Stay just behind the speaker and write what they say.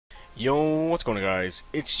Yo, what's going on, guys?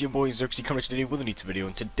 It's your boy Xerxes coming today with a new video,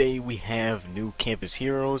 and today we have new campus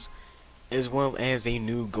heroes as well as a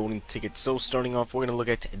new golden ticket. So starting off, we're gonna look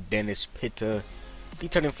at Dennis Pitta, the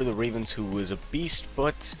tight end for the Ravens, who was a beast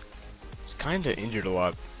but was kinda injured a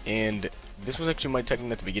lot. And this was actually my tight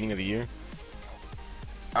end at the beginning of the year.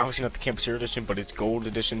 Obviously not the campus hero edition, but it's gold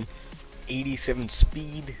edition. 87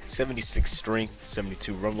 speed, 76 strength,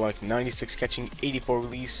 72 run block, 96 catching, 84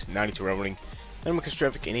 release, 92 running. Dynamic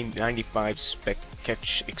traffic in a 95 spec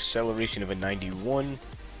catch, acceleration of a 91.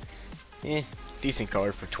 Decent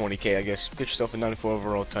card for 20k, I guess. Get yourself a 94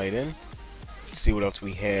 overall tight end. Let's see what else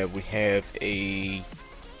we have. We have a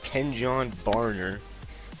Kenjon Barner.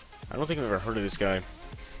 I don't think I've ever heard of this guy.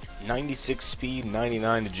 96 speed,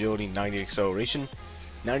 99 agility, 90 acceleration,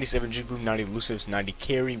 97 jump boom, 90 elusives, 90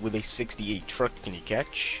 carry with a 68 truck. Can you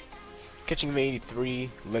catch? Catching of 83.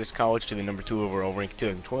 Led us college to the number 2 overall rank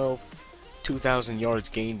 2012. 2,000 yards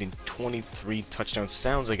gained and 23 touchdowns.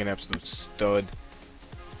 Sounds like an absolute stud.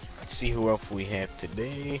 Let's see who else we have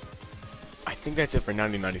today. I think that's it for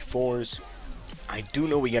 90-94s. I do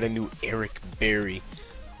know we got a new Eric Berry.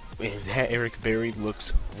 And that Eric Berry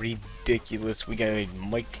looks ridiculous. We got a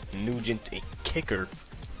Mike Nugent, a kicker.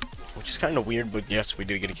 Which is kind of weird, but yes, we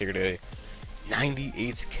did get a kicker today.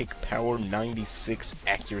 98th kick power, 96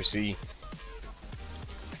 accuracy.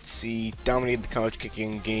 Let's see, dominated the college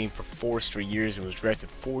kicking game for 4 straight years and was drafted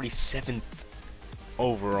 47th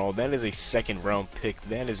overall. That is a second round pick.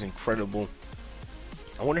 That is incredible.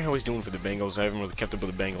 I wonder how he's doing for the Bengals. I haven't really kept up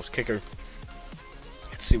with the Bengals kicker.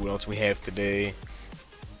 Let's see what else we have today.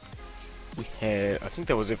 We had, I think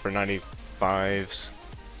that was it for 95s.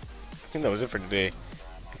 I think that was it for today.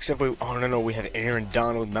 Except we, oh no, we have Aaron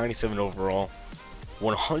Donald, 97 overall.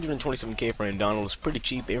 127k for Aaron Donald is pretty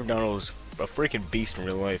cheap. Aaron Donald is a freaking beast in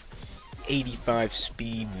real life. 85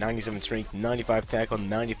 speed, 97 strength, 95 tackle,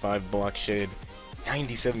 95 block shed,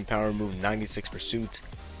 97 power move, 96 pursuit.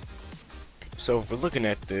 So if we're looking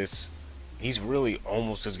at this, he's really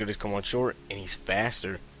almost as good as Come On Short, and he's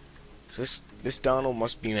faster. So this Donald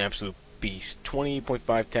must be an absolute beast.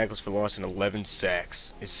 28.5 tackles for loss and 11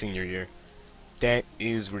 sacks his senior year. That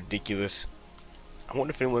is ridiculous. I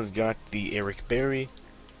wonder if anyone's got the Eric Berry.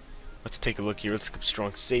 Let's take a look here. Let's skip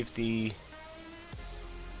strong safety.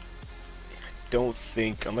 I don't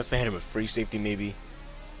think, unless they had him a free safety maybe.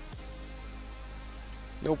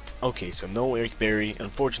 Nope. Okay, so no Eric Berry,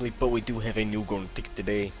 unfortunately, but we do have a new golden ticket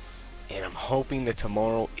today. And I'm hoping that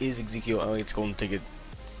tomorrow is Ezekiel Elliott's golden ticket.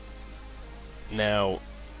 Now,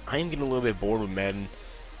 I am getting a little bit bored with Madden.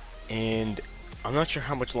 And I'm not sure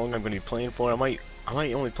how much longer I'm going to be playing for. I might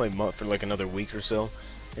only play MUT for like another week or so,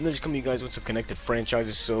 and then just come to you guys with some connected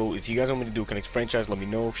franchises. So if you guys want me to do a connected franchise, let me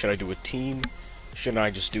know. Should I do a team? Should I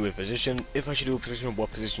just do a position? If I should do a position,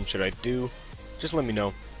 what position should I do? Just let me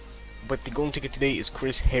know. But the golden ticket today is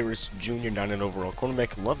Chris Harris Jr., 99 overall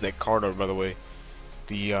cornerback. Love that card art, by the way.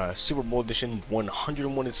 The Super Bowl edition,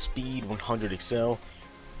 101 in speed, 100 excel,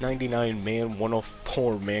 99 man,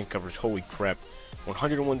 104 man coverage. Holy crap.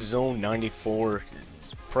 101 zone, 94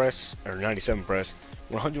 press, or 97 press,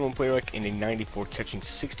 101 play rec, and a 94 catching,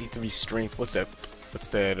 63 strength. What's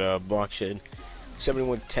that block shed?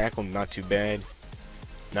 71 tackle, not too bad.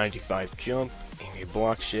 95 jump, and a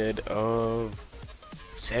block shed of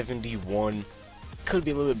 71. Could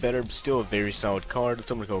be a little bit better, but still a very solid card.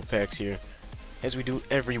 Let's open a couple packs here, as we do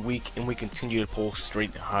every week, and we continue to pull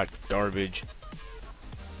straight hot garbage.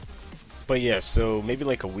 But yeah, so maybe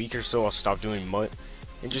like a week or so I'll stop doing MUT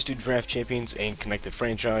and just do draft champions and connected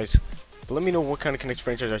franchise. But let me know what kind of connected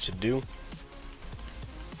franchise I should do.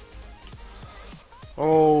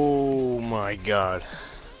 Oh my god.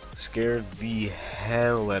 Scared the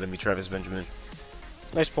hell out of me, Travis Benjamin.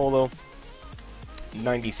 Nice pull though.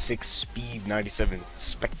 96 speed, 97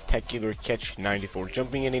 spectacular catch, 94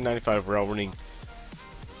 jumping, and a 95 route running.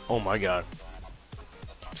 Oh my god.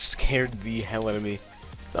 Scared the hell out of me.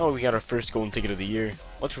 Now we got our first golden ticket of the year.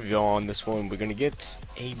 Let's reveal on this one. We're gonna get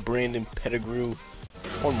a Brandon Pettigrew.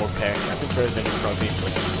 One more pack. I think Travis Benjamin probably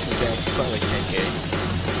like 2 packs, probably like 10k.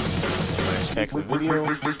 Last pack of the video.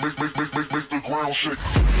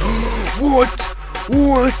 What?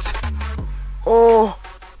 What? Oh,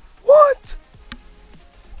 what?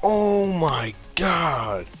 Oh my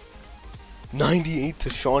god. 98 to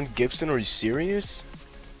Sean Gibson. Are you serious?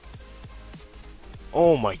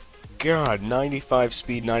 Oh my god, 95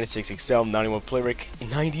 speed, 96 excel, 91 play rec,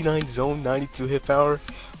 99 zone, 92 hit power.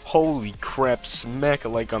 Holy crap, smack a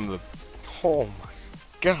like on the, oh my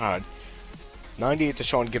god. 98 to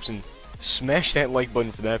Sean Gibson. Smash that like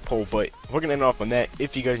button for that poll, but we're gonna end off on that.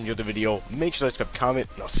 If you guys enjoyed the video, make sure to subscribe, comment,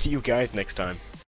 and I'll see you guys next time.